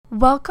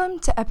Welcome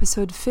to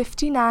episode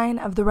 59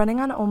 of the Running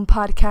on Om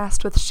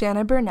podcast with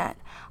Shanna Burnette,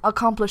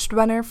 accomplished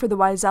runner for the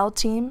Oiselle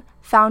team,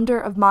 founder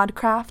of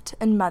ModCraft,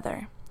 and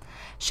mother.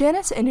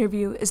 Shanna's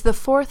interview is the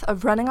fourth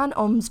of Running on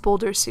Om's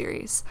Boulder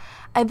series.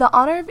 I had the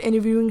honor of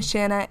interviewing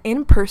Shanna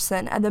in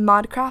person at the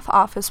ModCraft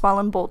office while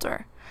in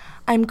Boulder.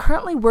 I am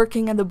currently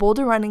working at the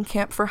Boulder Running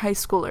Camp for high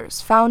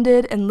schoolers,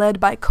 founded and led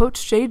by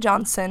Coach Jay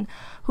Johnson,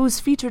 who is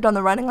featured on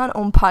the Running on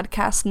Om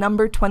podcast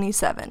number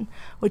 27,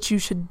 which you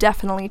should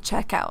definitely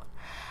check out.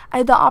 I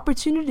had the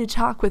opportunity to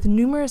talk with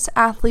numerous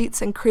athletes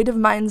and creative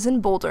minds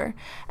in Boulder,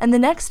 and the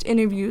next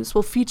interviews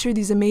will feature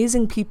these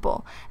amazing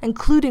people,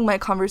 including my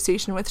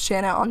conversation with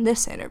Shanna on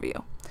this interview.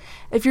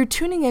 If you're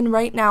tuning in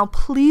right now,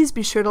 please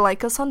be sure to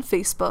like us on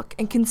Facebook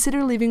and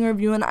consider leaving a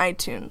review on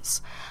iTunes.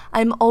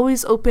 I'm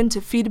always open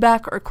to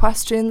feedback or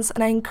questions,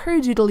 and I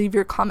encourage you to leave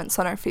your comments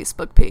on our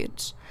Facebook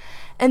page.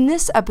 In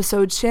this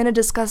episode, Shanna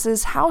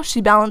discusses how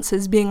she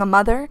balances being a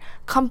mother,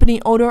 company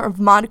owner of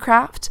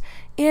ModCraft,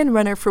 and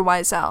runner for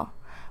Oiselle.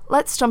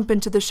 Let's jump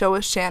into the show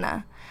with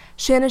Shanna.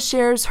 Shanna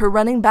shares her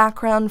running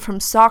background from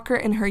soccer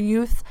in her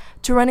youth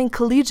to running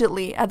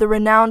collegiately at the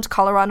renowned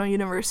Colorado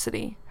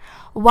University,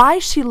 why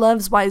she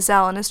loves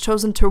Oiselle and has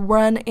chosen to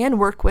run and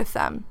work with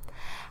them,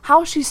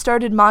 how she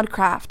started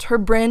ModCraft, her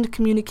brand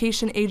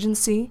communication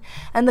agency,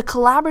 and the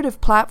collaborative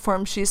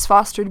platform she's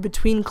fostered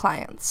between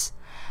clients,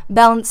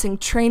 balancing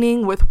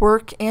training with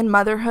work and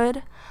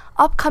motherhood,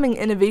 upcoming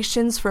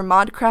innovations for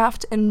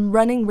ModCraft, and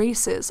running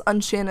races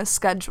on Shanna's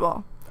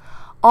schedule.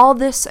 All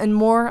this and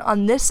more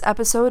on this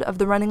episode of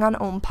the Running on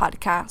Om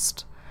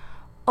podcast.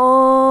 Om.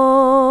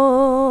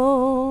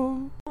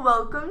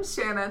 Welcome,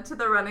 Shanna, to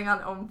the Running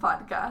on Om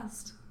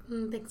podcast.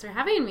 Thanks for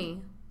having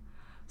me.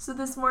 So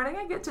this morning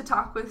I get to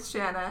talk with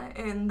Shanna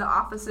in the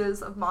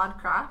offices of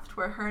ModCraft,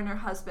 where her and her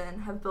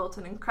husband have built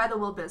an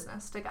incredible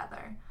business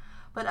together.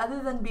 But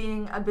other than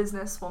being a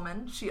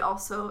businesswoman, she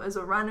also is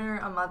a runner,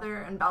 a mother,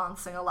 and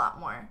balancing a lot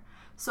more.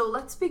 So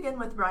let's begin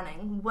with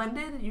running. When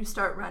did you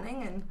start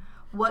running, and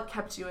what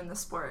kept you in the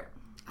sport?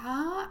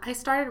 I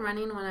started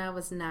running when I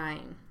was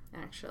 9,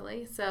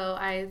 actually. So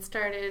I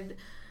started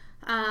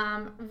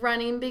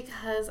running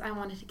because I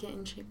wanted to get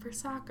in shape for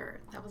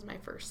soccer. That was my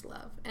first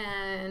love.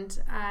 And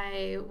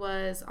I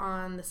was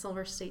on the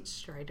Silver State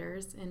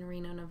Striders in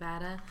Reno,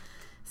 Nevada.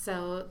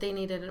 So they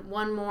needed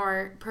one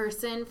more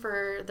person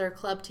for their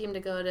club team to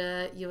go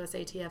to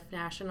USATF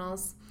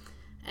Nationals.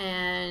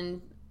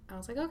 And I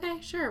was like,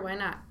 okay, sure, why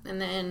not?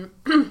 And then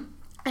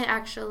I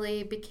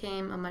actually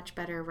became a much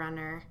better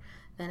runner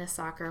than a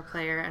soccer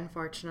player,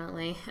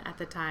 unfortunately, at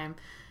the time.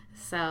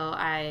 So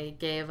I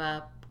gave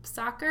up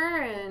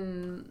soccer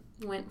and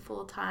went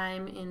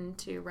full-time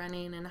into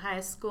running in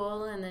high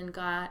school, and then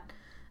got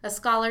a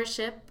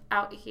scholarship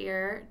out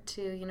here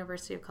to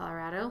University of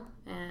Colorado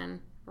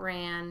and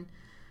ran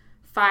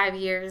 5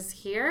 years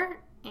here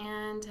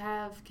and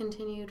have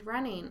continued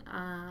running.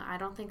 I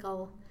don't think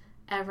I'll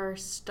ever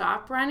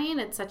stop running.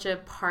 It's such a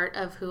part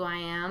of who I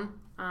am.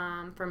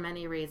 For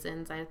many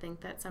reasons. I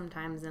think that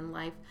sometimes in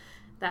life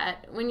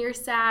that when you're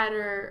sad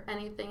or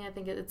anything, I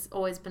think it's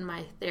always been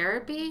my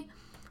therapy.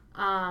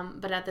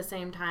 But at the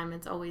same time,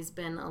 it's always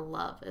been a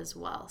love as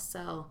well.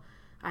 So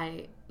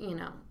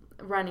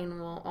running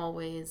will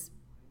always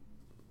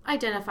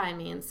identify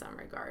me in some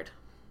regard.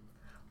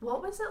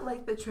 What was it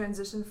like, the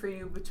transition for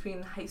you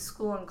between high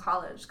school and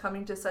college,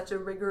 coming to such a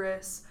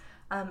rigorous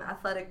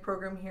athletic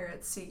program here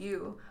at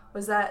CU?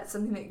 Was that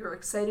something that you were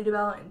excited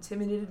about,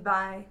 intimidated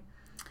by?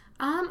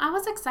 I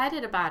was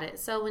excited about it.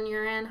 So when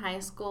you're in high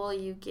school,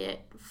 you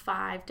get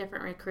 5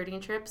 different recruiting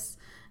trips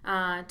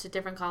to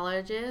different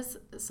colleges.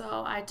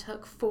 So I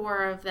took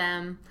 4 of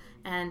them,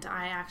 and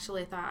I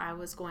actually thought I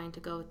was going to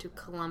go to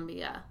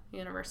Columbia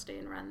University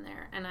and run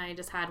there. And I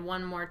just had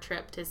one more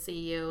trip to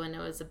CU, and it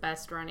was the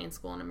best running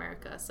school in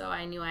America. So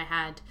I knew I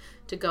had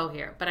to go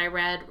here. But I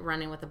read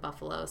Running with the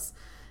Buffaloes,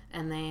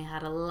 and they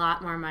had a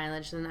lot more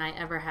mileage than I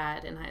ever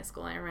had in high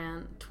school. I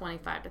ran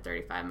 25 to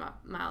 35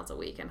 miles a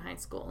week in high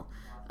school.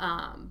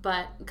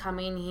 But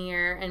coming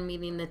here and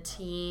meeting the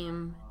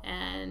team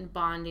and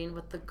bonding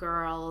with the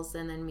girls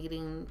and then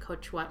meeting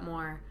Coach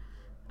Wetmore,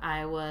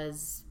 I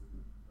was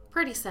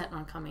pretty set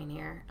on coming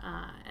here.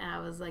 I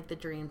was like the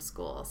dream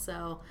school.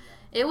 So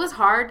it was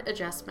hard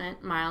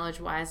adjustment,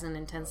 mileage-wise and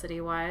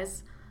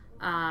intensity-wise.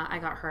 I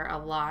got hurt a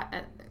lot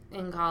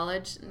in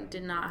college.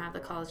 Did not have the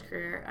college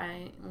career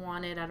I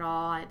wanted at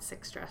all. I had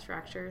 6 stress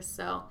fractures.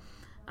 So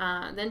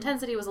the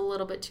intensity was a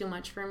little bit too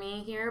much for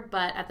me here.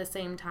 But at the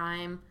same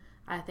time,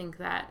 I think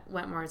that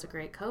Wetmore is a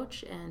great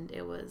coach, and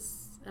it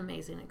was an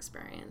amazing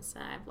experience.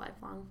 I have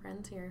lifelong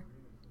friends here.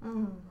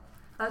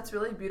 That's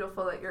really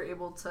beautiful that you're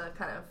able to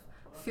kind of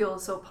feel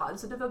so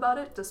positive about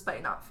it,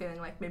 despite not feeling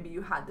like maybe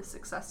you had the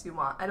success you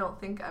want. I don't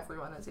think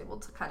everyone is able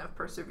to kind of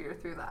persevere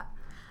through that.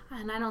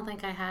 And I don't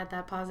think I had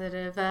that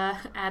positive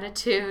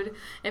attitude,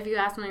 if you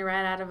ask me,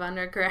 right out of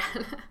undergrad.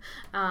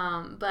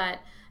 But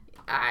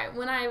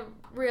when I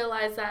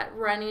realized that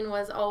running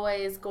was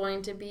always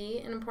going to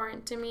be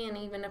important to me, and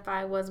even if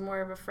I was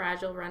more of a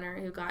fragile runner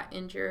who got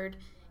injured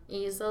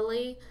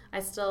easily,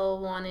 I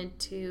still wanted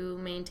to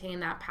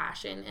maintain that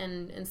passion.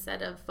 And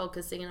instead of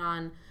focusing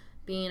on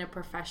being a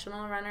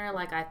professional runner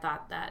like I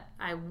thought that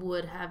I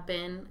would have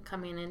been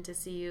coming in to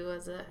see you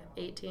as a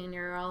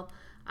 18-year-old,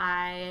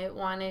 I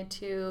wanted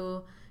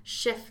to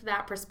shift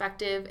that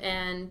perspective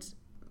and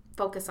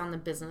focus on the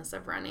business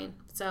of running.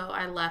 So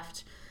I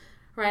left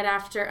right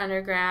after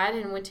undergrad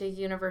and went to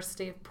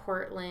University of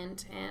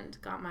Portland and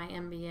got my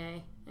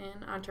MBA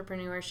in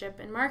entrepreneurship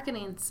and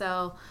marketing,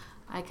 so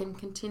I can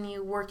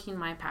continue working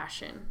my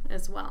passion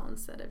as well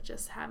instead of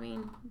just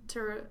having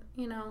to,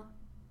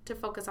 to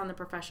focus on the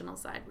professional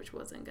side, which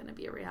wasn't going to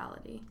be a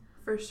reality.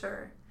 For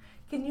sure.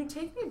 Can you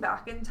take me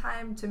back in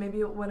time to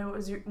maybe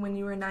when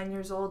you were 9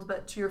 years old,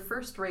 but to your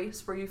first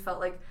race where you felt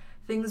like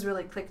things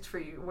really clicked for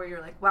you, where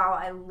you're like, wow,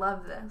 I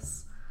love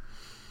this?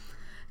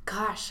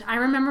 Gosh, I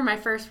remember my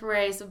first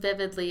race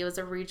vividly. It was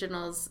a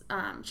regionals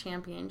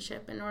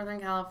championship in Northern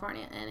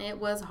California, and it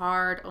was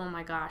hard. Oh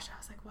my gosh. I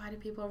was like, why do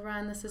people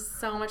run? This is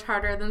so much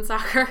harder than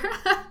soccer.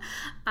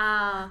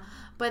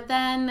 But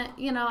then,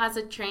 as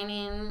the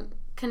training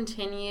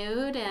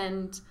continued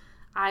and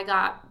I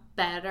got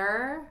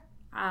better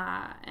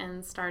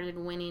and started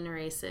winning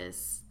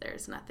races,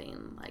 there's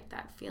nothing like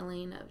that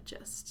feeling of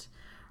just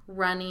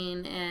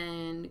running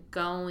and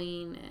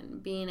going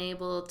and being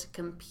able to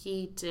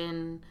compete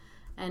and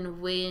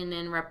win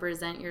and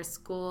represent your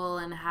school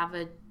and have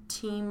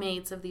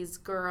teammates of these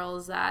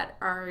girls that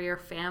are your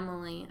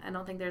family. I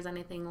don't think there's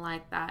anything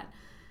like that,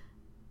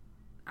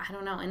 I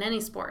don't know, in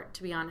any sport,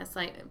 to be honest,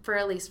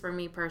 at least for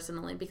me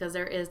personally, because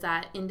there is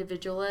that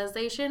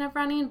individualization of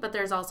running, but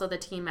there's also the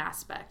team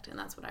aspect, and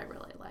that's what I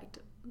really liked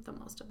the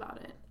most about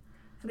it.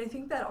 And I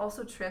think that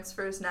also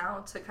transfers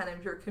now to kind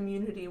of your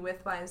community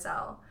with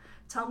Oiselle.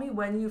 Tell me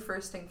when you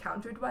first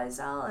encountered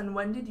Oiselle and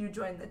when did you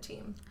join the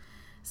team?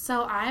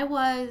 So I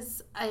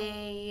was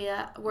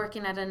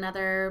working at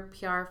another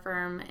PR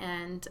firm,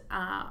 and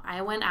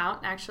I went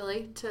out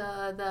actually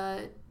to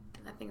I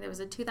think there was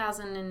a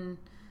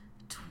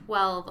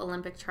 2012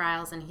 Olympic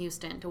trials in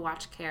Houston to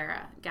watch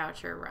Kara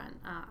Goucher run.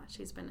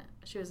 She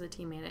was a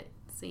teammate at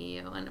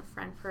CU and a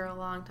friend for a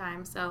long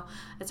time. So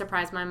I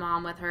surprised my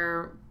mom with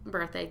her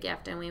birthday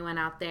gift, and we went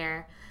out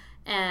there.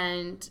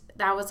 And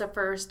that was the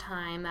first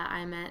time that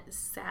I met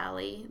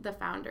Sally, the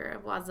founder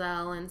of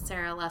Oiselle, and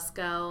Sarah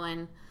Lesko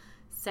and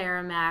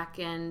Sarah Mack,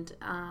 and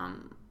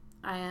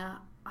I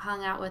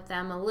hung out with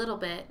them a little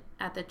bit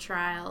at the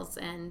trials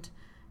and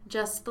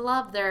just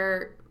loved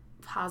their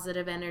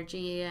positive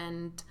energy,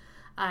 and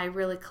I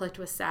really clicked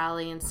with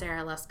Sally and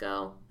Sarah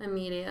Lesko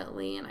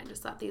immediately, and I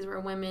just thought these were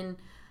women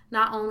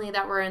not only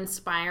that were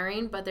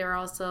inspiring, but they were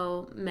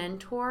also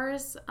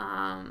mentors.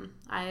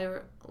 I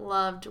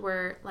loved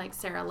where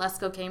Sarah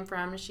Lesko came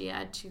from. She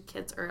had 2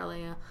 kids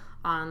early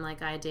on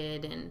like I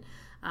did, and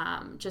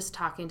just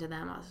talking to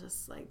them, I was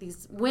just like,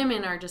 these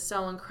women are just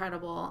so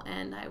incredible,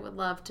 and I would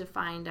love to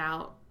find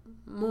out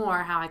more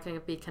how I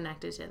could be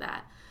connected to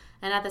that.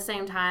 And at the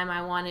same time,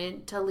 I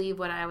wanted to leave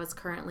what I was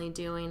currently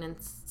doing and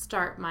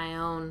start my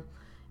own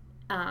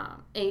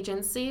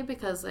agency,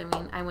 because I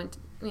went,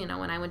 when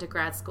I went to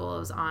grad school, it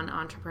was on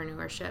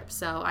entrepreneurship,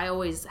 so I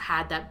always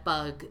had that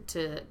bug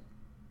to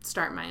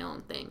start my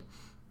own thing.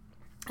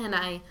 And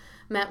I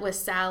met with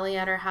Sally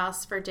at her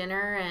house for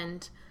dinner,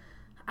 and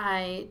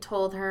I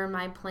told her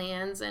my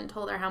plans and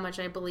told her how much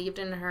I believed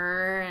in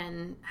her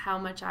and how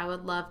much I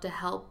would love to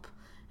help,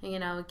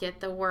 get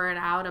the word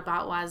out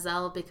about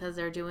Oiselle, because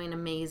they're doing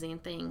amazing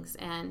things.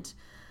 And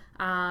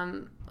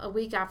a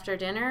week after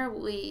dinner,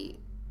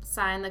 we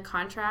signed the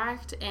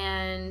contract,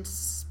 and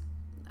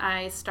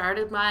I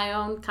started my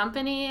own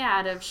company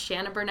out of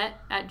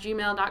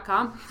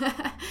shannaburnette@gmail.com.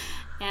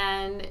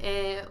 And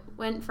it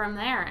went from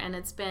there, and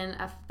it's been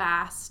a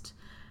fast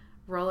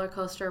roller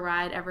coaster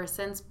ride ever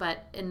since,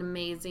 but an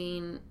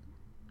amazing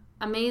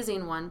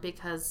one,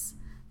 because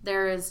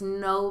there is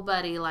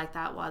nobody like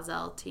that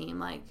Oiselle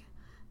team.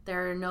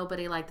 There are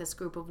nobody like this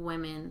group of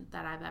women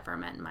that I've ever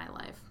met in my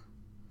life.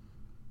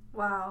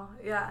 Wow,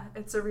 yeah,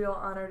 it's a real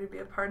honor to be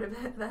a part of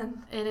it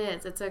then. It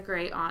is. It's a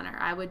great honor.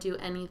 I would do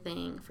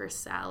anything for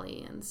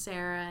Sally and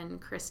Sarah and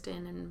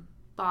Kristen and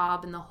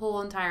Bob and the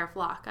whole entire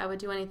flock. I would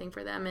do anything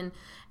for them.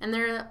 And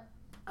they're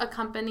a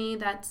company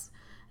that's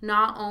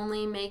not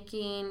only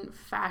making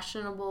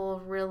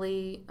fashionable,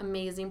 really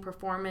amazing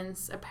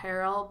performance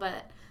apparel,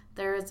 but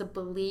there is a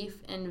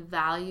belief and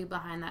value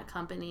behind that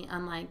company,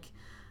 unlike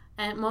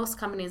most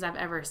companies I've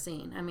ever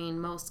seen.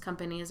 Most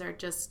companies are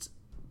just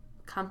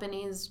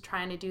companies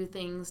trying to do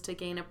things to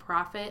gain a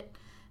profit,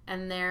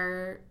 and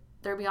they're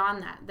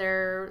beyond that.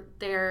 They're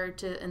there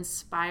to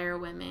inspire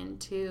women,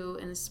 to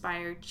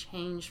inspire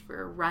change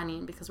for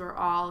running, because we're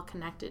all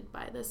connected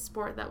by this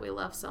sport that we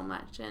love so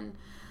much. And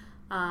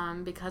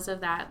because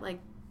of that,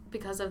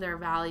 because of their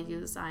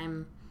values, I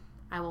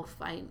will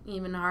fight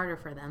even harder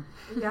for them.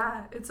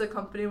 Yeah, it's a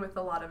company with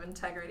a lot of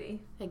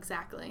integrity.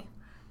 Exactly.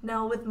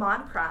 Now with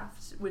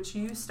ModCraft, which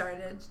you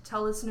started,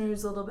 tell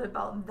listeners a little bit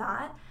about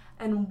that,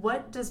 and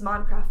what does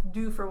ModCraft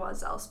do for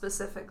Oiselle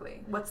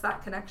specifically? What's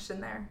that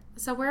connection there?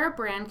 So we're a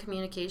brand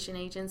communication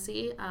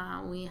agency.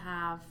 We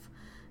have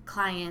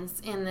clients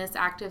in this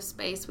active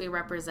space. We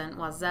represent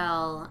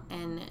Oiselle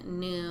and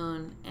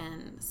Noon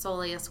and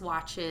Soleus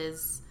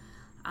watches,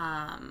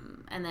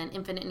 and then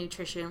Infinite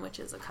Nutrition, which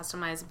is a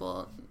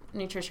customizable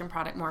nutrition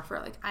product more for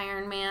like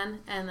Ironman,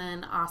 and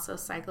then also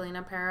cycling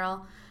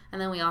apparel. And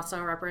then we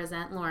also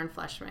represent Lauren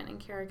Fleshman and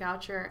Kara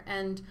Goucher.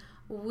 And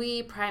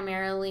we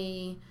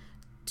primarily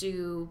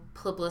do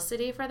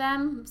publicity for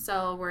them.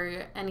 So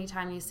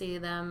anytime you see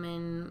them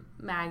in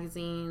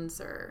magazines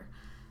or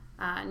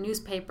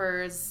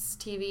newspapers,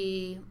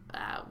 TV,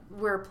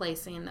 we're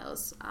placing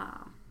those.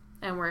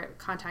 And we're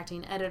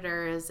contacting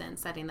editors and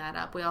setting that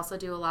up. We also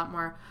do a lot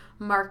more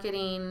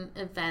marketing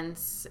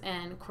events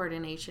and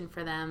coordination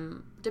for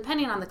them,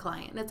 depending on the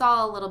client. It's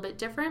all a little bit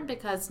different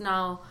because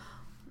now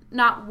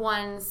not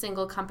one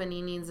single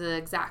company needs the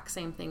exact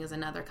same thing as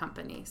another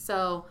company.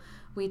 So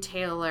we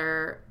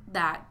tailor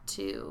that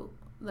to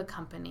the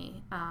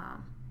company.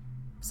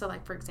 So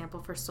like, for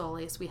example, for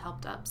Soleus, we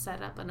helped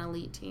set up an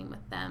elite team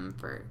with them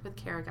with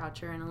Kara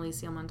Goucher and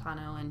Alicia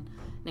Montano and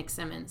Nick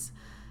Simmons.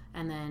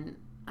 And then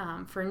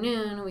for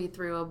Noon, we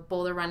threw a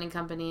Boulder Running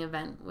Company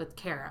event with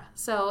Kara.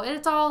 So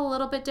it's all a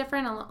little bit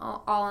different,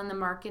 all in the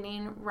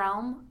marketing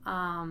realm.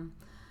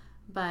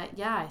 But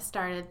yeah, I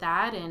started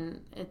that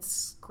and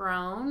it's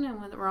grown, and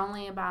we're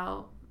only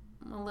about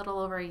a little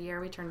over a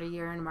year. We turned a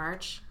year in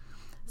March.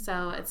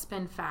 So it's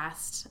been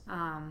fast.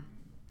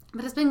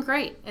 But it's been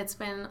great. It's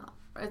been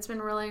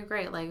really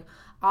great. Like,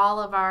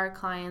 all of our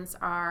clients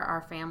are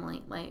our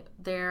family. Like,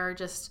 they're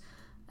just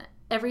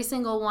every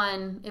single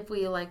one, if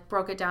we like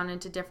broke it down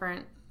into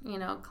different,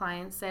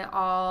 clients, they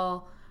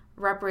all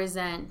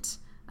represent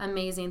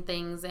amazing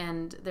things,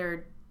 and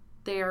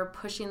they're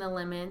pushing the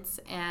limits,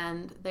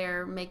 and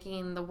they're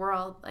making the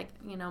world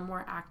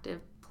more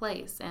active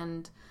place.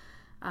 And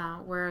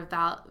we're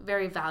a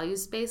very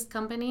values-based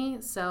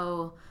company,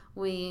 so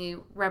we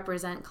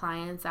represent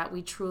clients that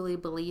we truly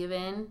believe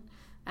in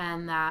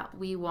and that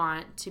we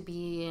want to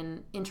be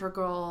an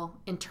integral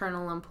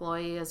internal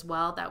employee as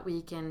well, that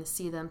we can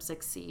see them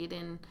succeed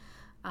in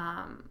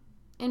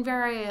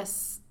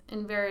various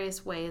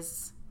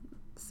ways.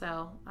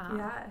 So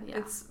yeah,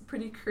 it's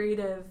pretty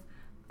creative,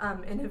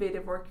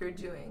 innovative work you're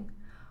doing.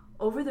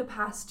 Over the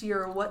past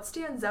year, what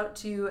stands out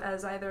to you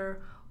as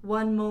either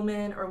one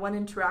moment or one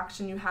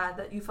interaction you had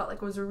that you felt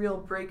like was a real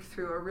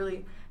breakthrough, a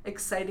really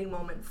exciting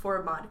moment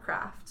for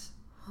ModCraft?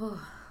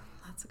 Oh,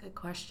 that's a good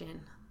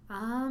question.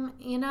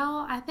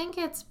 I think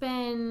it's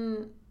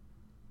been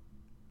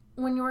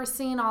when you were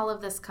seeing all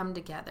of this come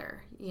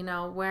together,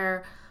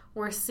 where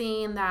we're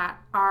seeing that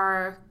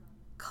our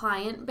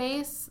client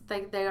base,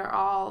 they're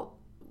all,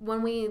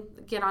 when we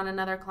get on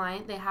another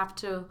client, they have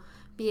to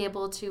be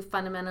able to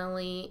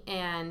fundamentally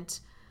and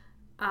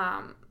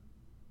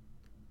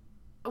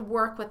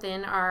work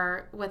within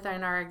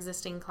our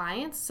existing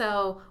clients.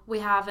 So we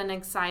have an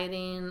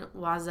exciting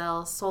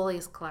Oiselle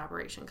Soleus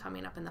collaboration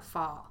coming up in the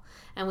fall,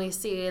 and we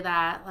see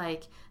that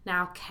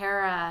now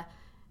Kara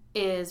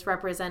is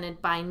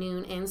represented by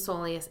Noon and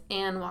Soleus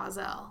and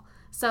Oiselle.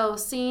 So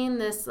seeing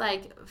this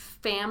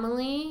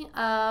family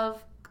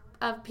of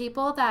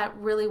people that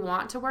really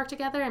want to work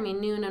together. I mean,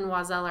 Noon and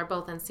Oiselle are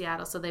both in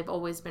Seattle, so they've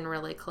always been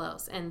really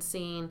close, and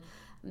seeing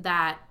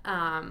that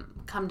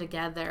come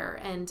together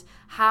and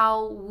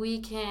how we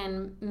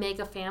can make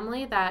a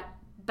family that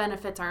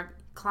benefits our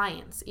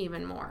clients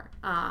even more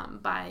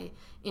by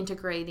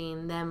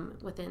integrating them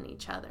within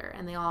each other.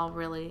 And they all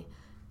really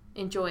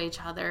enjoy each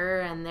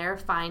other, and they're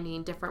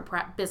finding different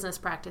business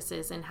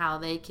practices and how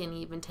they can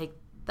even take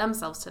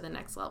themselves to the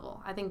next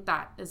level. I think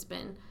that has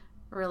been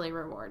really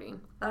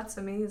rewarding. That's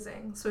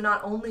amazing. So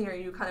not only are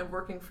you kind of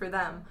working for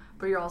them,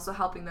 but you're also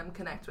helping them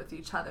connect with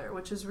each other,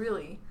 which is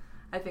really,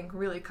 I think,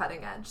 really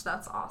cutting edge.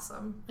 That's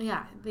awesome.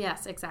 Yeah,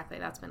 yes, exactly.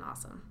 That's been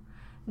awesome.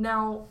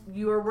 Now,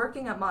 you are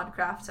working at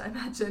ModCraft, I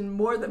imagine,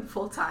 more than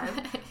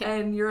full-time,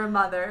 and you're a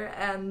mother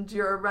and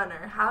you're a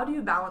runner. How do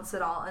you balance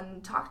it all?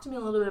 And talk to me a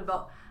little bit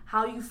about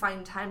how you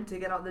find time to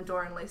get out the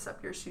door and lace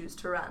up your shoes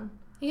to run.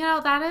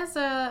 That's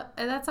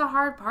a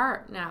hard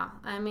part now.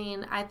 I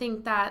mean, I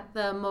think that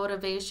the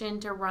motivation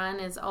to run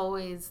is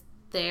always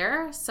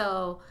there.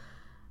 So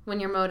when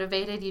you're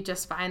motivated, you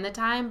just find the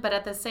time. But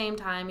at the same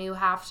time, you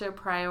have to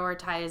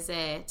prioritize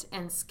it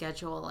and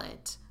schedule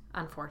it,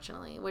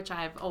 unfortunately, which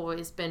I've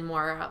always been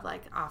more of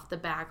off the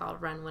back. I'll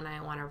run when I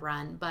want to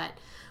run. But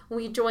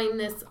we joined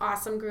this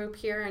awesome group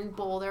here in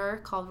Boulder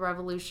called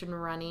Revolution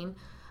Running.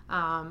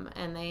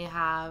 And they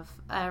have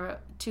a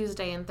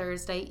Tuesday and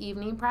Thursday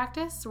evening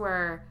practice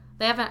where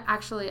they have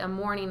actually a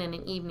morning and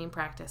an evening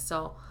practice.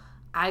 So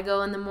I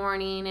go in the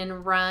morning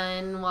and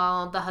run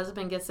while the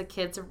husband gets the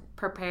kids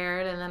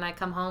prepared, and then I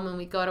come home and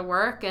we go to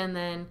work, and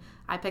then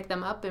I pick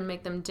them up and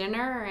make them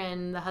dinner,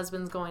 and the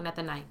husband's going at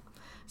the night.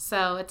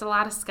 So it's a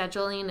lot of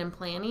scheduling and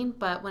planning,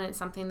 but when it's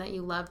something that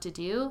you love to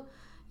do,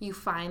 you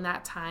find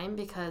that time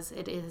because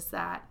it is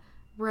that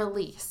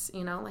release,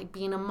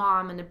 being a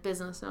mom and a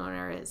business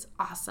owner is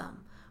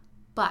awesome,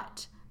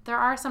 but there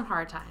are some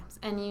hard times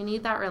and you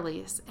need that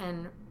release,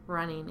 and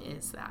running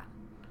is that.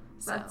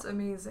 That's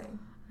amazing.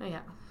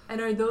 Yeah. And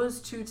are those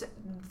Tuesday,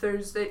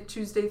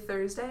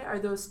 Thursday, are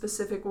those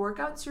specific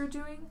workouts you're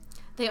doing?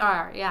 They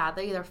are, yeah.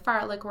 They're either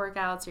fartlek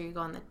workouts or you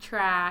go on the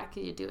track,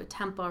 you do a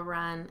tempo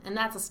run, and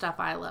that's the stuff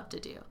I love to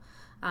do.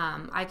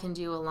 I can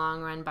do a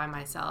long run by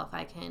myself.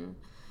 I can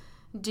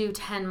do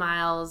 10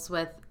 miles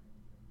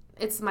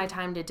it's my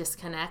time to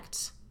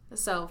disconnect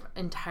so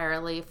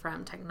entirely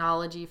from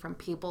technology, from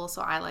people.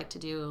 So I like to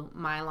do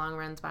my long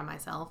runs by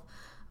myself,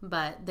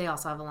 but they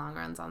also have long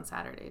runs on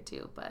Saturday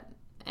too. But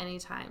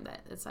anytime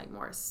that it's like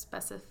more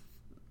specific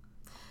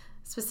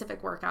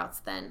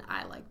workouts, then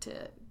I like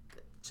to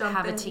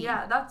have a team.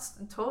 Yeah, that's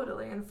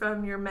totally. And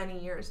from your many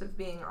years of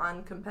being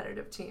on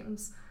competitive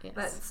teams, yes,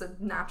 that's a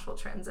natural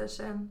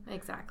transition.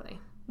 Exactly.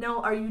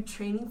 Now, are you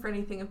training for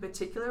anything in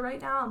particular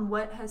right now, and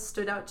what has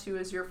stood out to you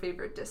as your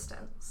favorite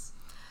distance?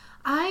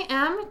 I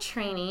am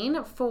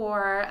training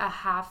for a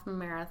half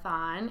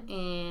marathon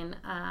in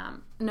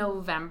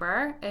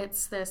November.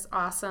 It's this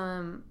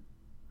awesome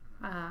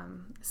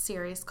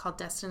series called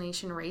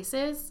Destination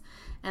Races,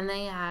 and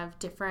they have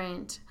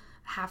different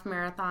half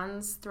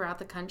marathons throughout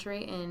the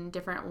country in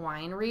different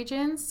wine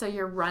regions. So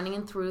you're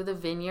running through the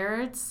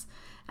vineyards,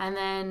 and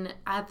then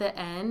at the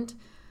end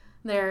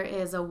there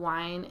is a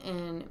wine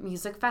and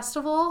music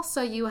festival.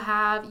 So you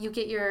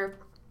get your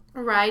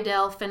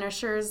Rydell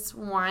Finisher's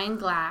wine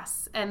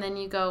glass, and then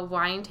you go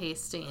wine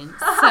tasting.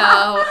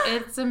 So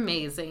it's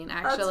amazing,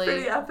 actually. That's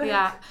pretty epic.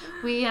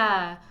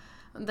 Yeah,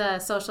 we the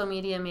social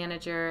media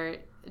manager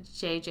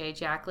JJ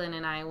Jacqueline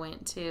and I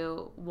went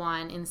to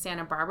one in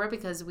Santa Barbara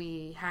because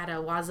we had a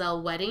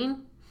Oiselle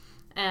wedding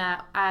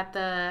at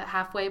the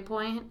halfway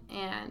point,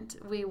 and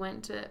we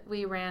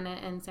ran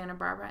it in Santa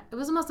Barbara. It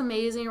was the most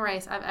amazing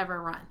race I've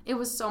ever run. It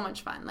was so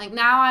much fun. Like,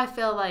 now I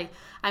feel like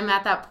I'm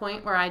at that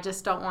point where I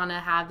just don't want to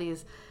have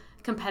these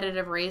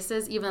competitive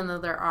races, even though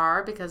there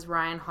are, because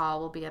Ryan Hall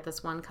will be at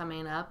this one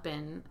coming up,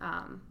 and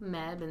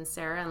Meb and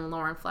Sarah and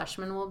Lauren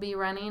Fleshman will be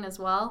running as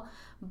well.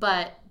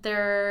 But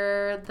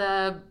they're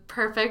the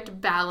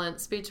perfect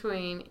balance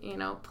between,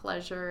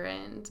 pleasure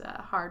and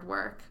hard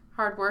work,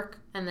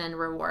 and then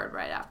reward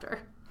right after.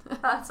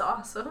 That's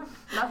awesome.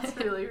 That's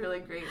really, really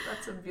great.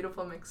 That's a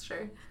beautiful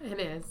mixture. It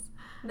is.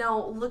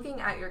 Now,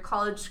 looking at your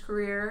college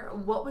career,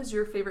 what was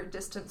your favorite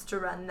distance to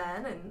run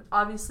then? And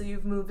obviously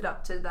you've moved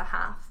up to the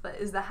half, but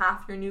is the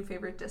half your new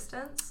favorite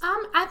distance?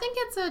 I think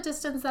it's a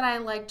distance that I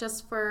like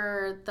just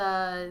for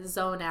the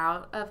zone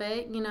out of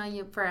it.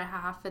 For a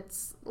half,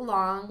 it's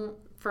long,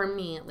 for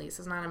me at least.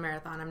 It's not a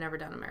marathon. I've never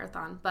done a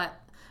marathon, but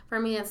for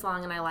me it's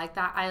long, and I like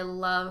that. I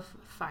love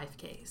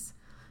 5Ks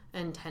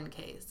and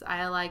 10Ks.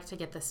 I like to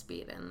get the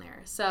speed in there.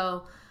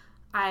 So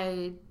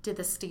I did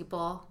the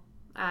steeple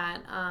at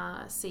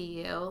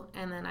CU,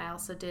 and then I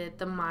also did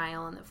the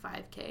mile and the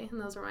 5K,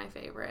 and those were my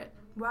favorite.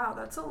 Wow,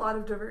 that's a lot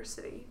of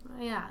diversity.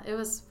 Yeah, it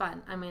was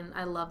fun. I mean,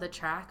 I love the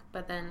track,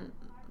 but then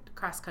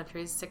cross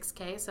country is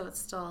 6K, so it's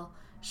still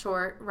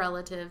short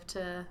relative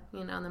to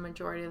the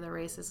majority of the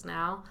races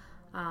now,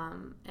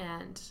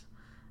 and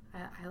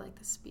I like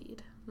the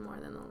speed more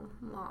than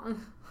the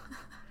long.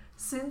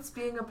 Since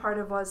being a part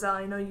of Oiselle,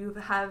 I know you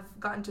have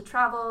gotten to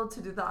travel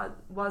to do the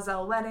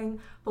Oiselle wedding,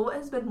 but what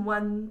has been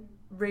one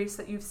race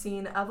that you've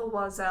seen of a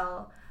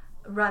Oiselle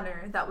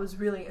runner that was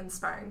really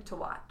inspiring to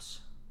watch?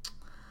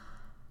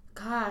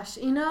 Gosh,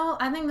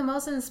 I think the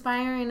most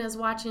inspiring is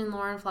watching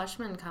Lauren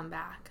Fleshman come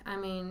back. I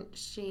mean,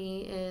 she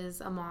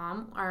is a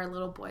mom. Our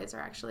little boys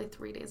are actually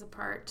 3 days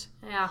apart.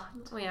 Yeah,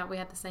 we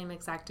had the same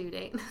exact due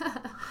date.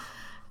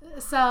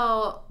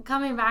 So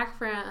coming back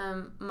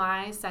from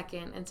my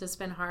second, it's just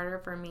been harder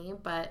for me,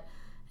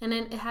 and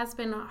it has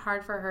been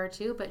hard for her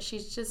too, but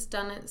she's just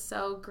done it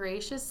so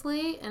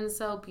graciously and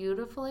so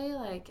beautifully,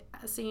 like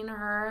seeing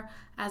her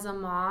as a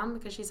mom,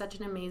 because she's such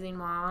an amazing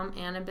mom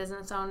and a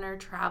business owner,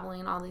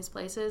 traveling all these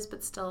places,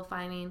 but still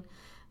finding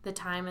the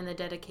time and the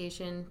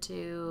dedication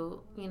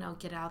to,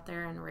 get out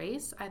there and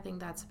race. I think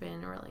that's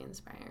been really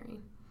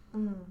inspiring.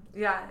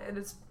 Yeah, it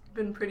has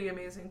been pretty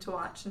amazing to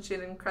watch, and she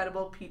had an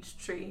incredible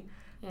Peachtree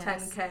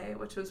 10K,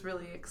 which was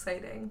really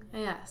exciting.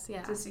 Yes,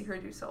 yeah. To see her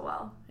do so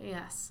well.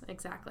 Yes,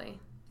 exactly.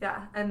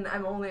 Yeah, and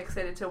I'm only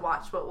excited to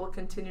watch what will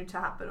continue to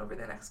happen over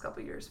the next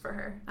couple years for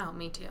her. Oh,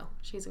 me too.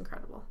 She's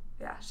incredible.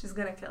 Yeah, she's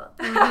gonna kill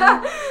it.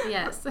 Mm-hmm.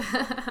 Yes.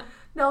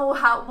 No,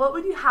 how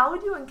would you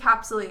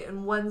encapsulate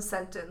in one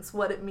sentence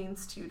what it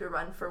means to you to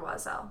run for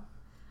Oiselle?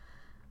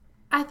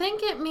 I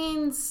think it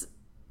means,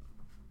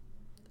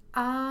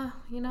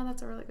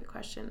 that's a really good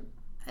question.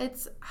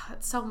 It's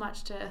so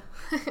much to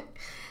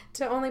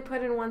to only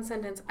put in one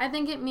sentence. I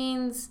think it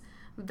means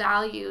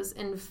values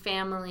and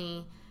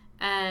family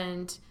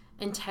and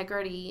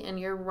integrity, and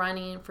you're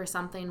running for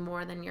something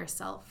more than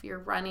yourself. You're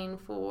running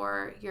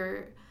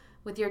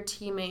with your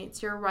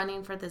teammates. You're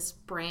running for this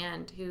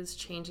brand who's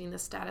changing the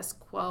status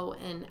quo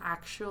and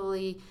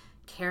actually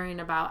caring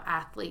about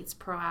athletes,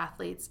 pro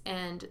athletes,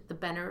 and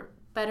the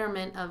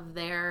betterment of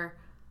their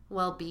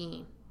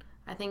well-being.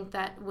 I think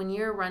that when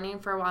you're running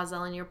for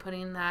Oiselle and you're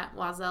putting that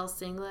Oiselle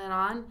singlet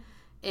on,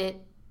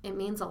 it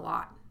means a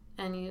lot,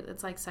 and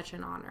it's like such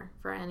an honor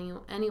for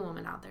any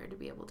woman out there to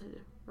be able to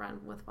run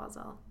with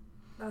Oiselle.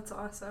 That's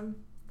awesome.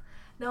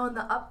 Now, in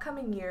the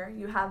upcoming year,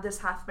 you have this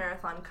half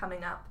marathon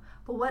coming up,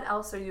 but what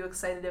else are you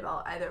excited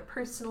about, either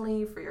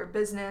personally, for your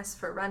business,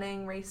 for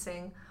running,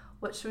 racing?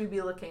 What should we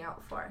be looking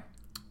out for?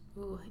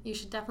 Ooh, you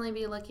should definitely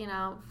be looking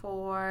out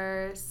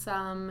for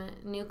some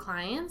new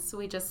clients.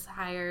 We just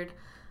hired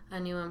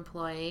a new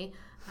employee,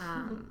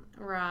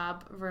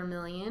 Rob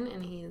Vermillion,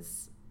 and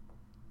he's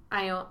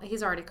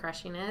already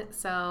crushing it.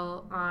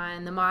 So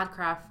on the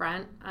ModCraft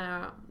front,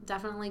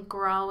 definitely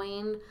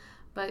growing,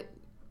 but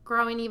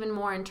growing even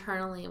more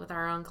internally with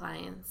our own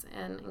clients,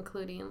 and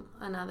including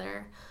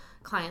another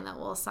client that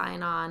will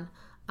sign on.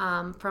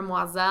 From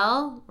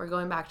Oiselle, we're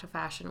going back to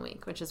Fashion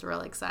Week, which is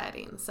really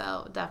exciting.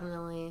 So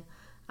definitely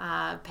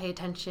pay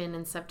attention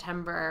in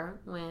September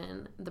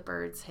when the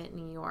birds hit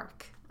New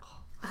York.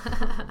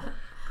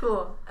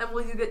 Cool. And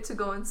will you get to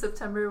go in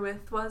September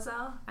with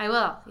Oiselle? I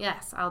will,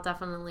 yes. I'll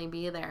definitely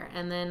be there.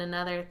 And then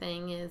another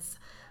thing is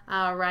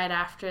right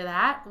after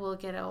that, we'll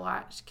get to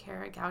watch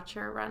Kara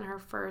Goucher run her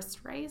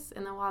first race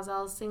in the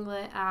Oiselle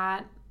singlet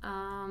at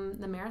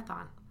the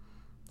marathon.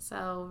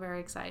 So very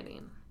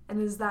exciting.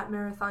 And is that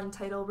marathon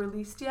title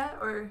released yet,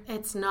 or?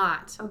 It's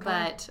not, okay.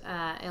 But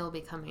it'll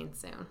be coming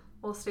soon.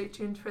 We'll stay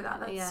tuned for that.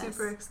 That's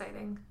super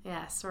exciting.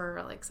 Yes, we're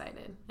really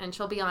excited. And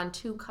she'll be on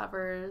 2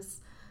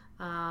 covers,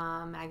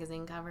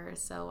 magazine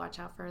covers, so watch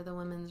out for the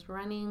women's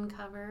running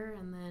cover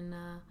and then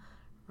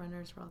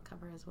Runner's World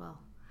cover as well.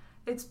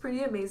 It's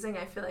pretty amazing,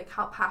 I feel like,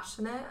 how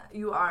passionate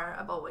you are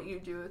about what you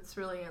do. It's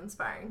really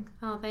inspiring.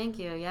 Oh, thank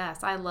you.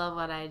 Yes, I love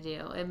what I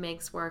do. It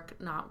makes work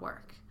not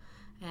work.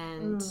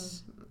 And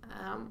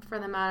for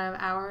the amount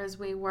of hours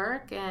we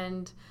work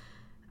and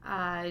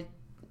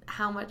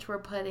how much we're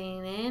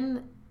putting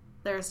in,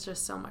 there's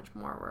just so much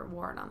more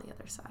reward on the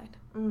other side.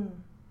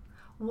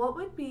 What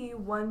would be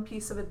one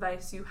piece of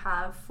advice you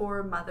have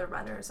for mother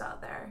runners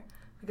out there?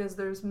 Because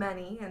there's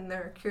many, and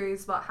they're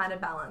curious about how to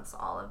balance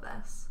all of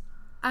this.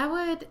 I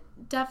would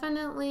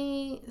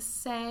definitely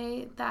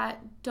say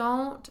that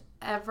don't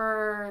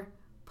ever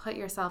put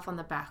yourself on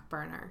the back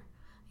burner.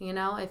 You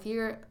know,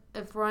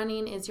 if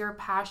running is your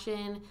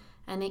passion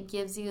and it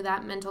gives you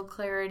that mental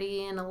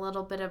clarity and a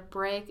little bit of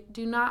break,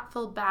 do not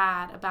feel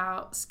bad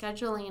about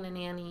scheduling a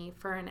nanny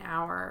for an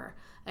hour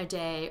a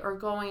day or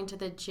going to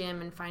the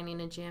gym and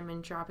finding a gym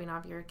and dropping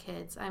off your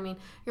kids. I mean,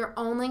 you're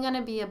only going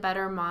to be a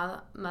better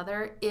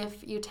mother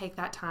if you take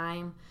that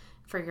time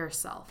for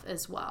yourself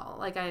as well.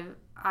 Like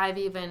I've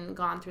even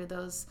gone through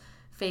those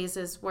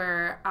phases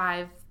where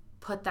I've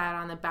put that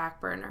on the back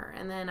burner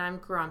and then I'm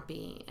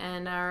grumpy or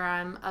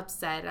I'm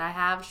upset. I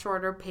have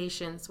shorter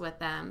patience with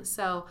them.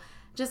 So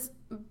just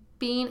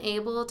being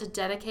able to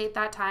dedicate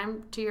that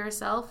time to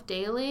yourself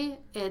daily,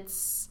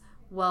 it's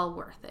well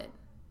worth it.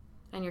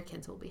 And your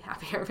kids will be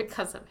happier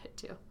because of it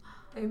too.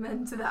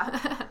 Amen to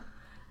that.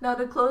 Now,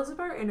 to close up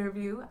our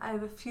interview, I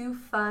have a few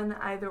fun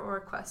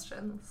either-or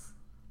questions.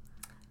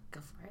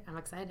 Go for it. I'm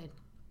excited.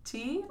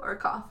 Tea or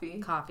coffee?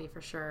 Coffee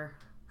for sure.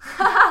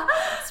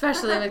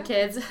 Especially with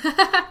kids.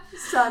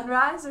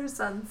 Sunrise or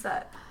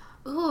sunset?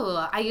 Ooh,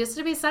 I used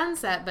to be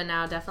sunset, but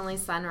now definitely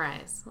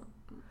sunrise.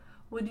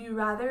 Would you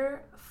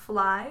rather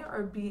fly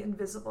or be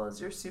invisible as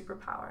your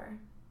superpower?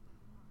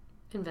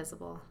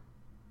 Invisible.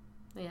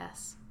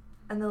 Yes.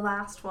 And the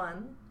last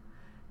one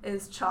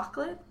is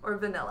chocolate or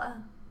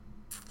vanilla?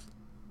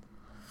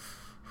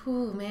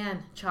 Ooh,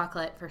 man.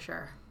 Chocolate for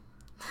sure.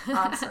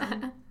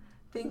 Awesome.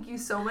 Thank you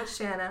so much,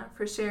 Shanna,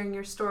 for sharing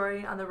your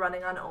story on the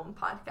Running on Ohm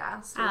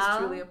podcast. It was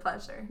truly a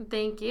pleasure.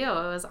 Thank you.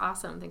 It was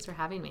awesome. Thanks for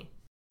having me.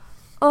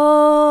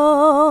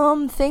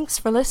 Thanks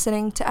for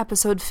listening to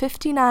episode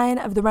 59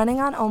 of the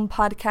Running on Ohm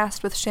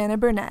podcast with Shanna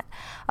Burnette,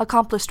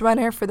 accomplished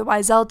runner for the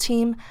Oiselle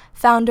team,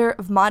 founder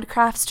of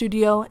ModCraft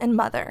Studio, and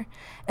mother.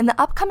 In the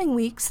upcoming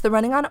weeks, the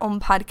Running on Ohm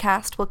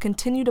podcast will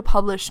continue to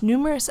publish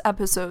numerous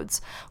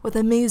episodes with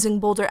amazing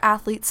Boulder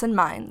athletes and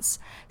minds.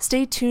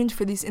 Stay tuned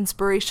for these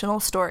inspirational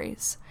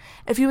stories.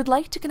 If you would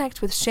like to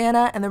connect with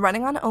Shanna and the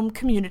Running on Ohm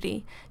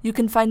community, you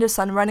can find us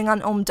on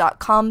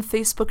runningonohm.com,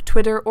 Facebook,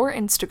 Twitter, or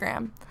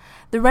Instagram.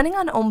 The Running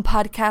on Ohm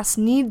podcast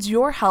needs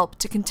your help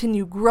to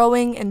continue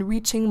growing and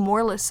reaching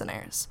more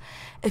listeners.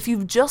 If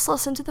you've just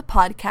listened to the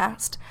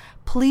podcast,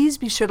 please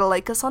be sure to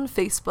like us on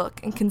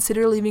Facebook and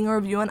consider leaving a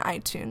review on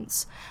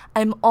iTunes.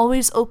 I'm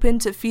always open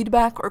to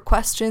feedback or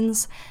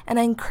questions, and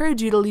I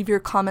encourage you to leave your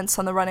comments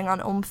on the Running on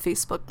Ohm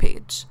Facebook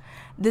page.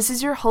 This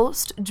is your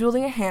host,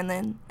 Julia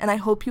Hanlon, and I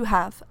hope you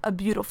have a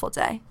beautiful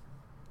day.